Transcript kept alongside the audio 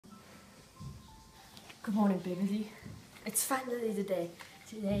Good morning, baby. It's finally the day.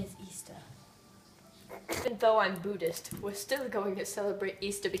 Today is Easter. Even though I'm Buddhist, we're still going to celebrate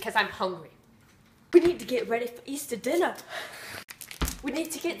Easter because I'm hungry. We need to get ready for Easter dinner. We need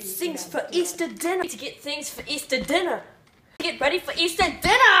to get things for Easter dinner. Get ready for Easter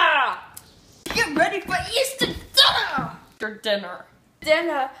dinner. Get ready for Easter dinner.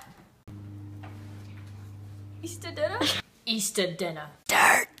 Dinner. Easter dinner. Easter dinner.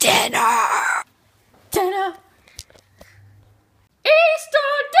 Dinner.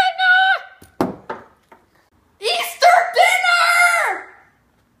 Easter dinner! Easter dinner!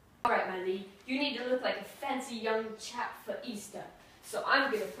 Alright, my Lee, you need to look like a fancy young chap for Easter. So I'm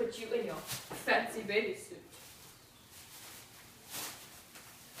gonna put you in your fancy baby suit.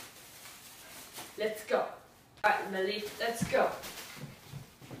 Let's go. Alright, Millie, let's go.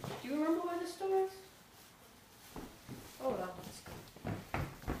 Do you remember where the store is? Hold on, let's go.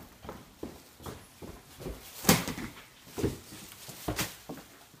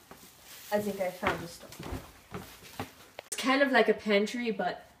 I think I found the store. It's kind of like a pantry,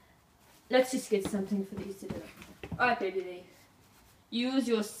 but let's just get something for the Easter dinner. Alright, baby. Use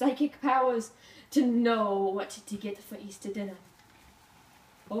your psychic powers to know what to get for Easter dinner.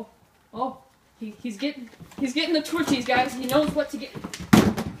 Oh, he's getting the torchies, guys. He knows what to get. I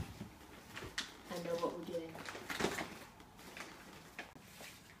know what we're getting.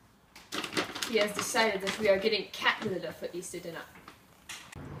 He has decided that we are getting cat litter for Easter dinner.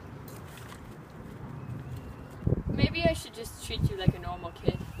 Maybe I should just treat you like a normal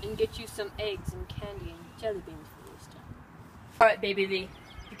kid and get you some eggs and candy and jelly beans for Easter. Alright, baby Lee,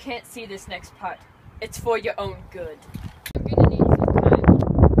 you can't see this next part. It's for your own good. You're gonna need some time.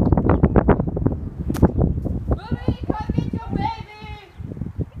 Mommy, come get your baby!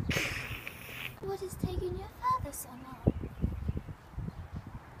 What is taking your father so long?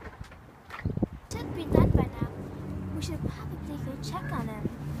 Should be done by now. We should probably go check on him.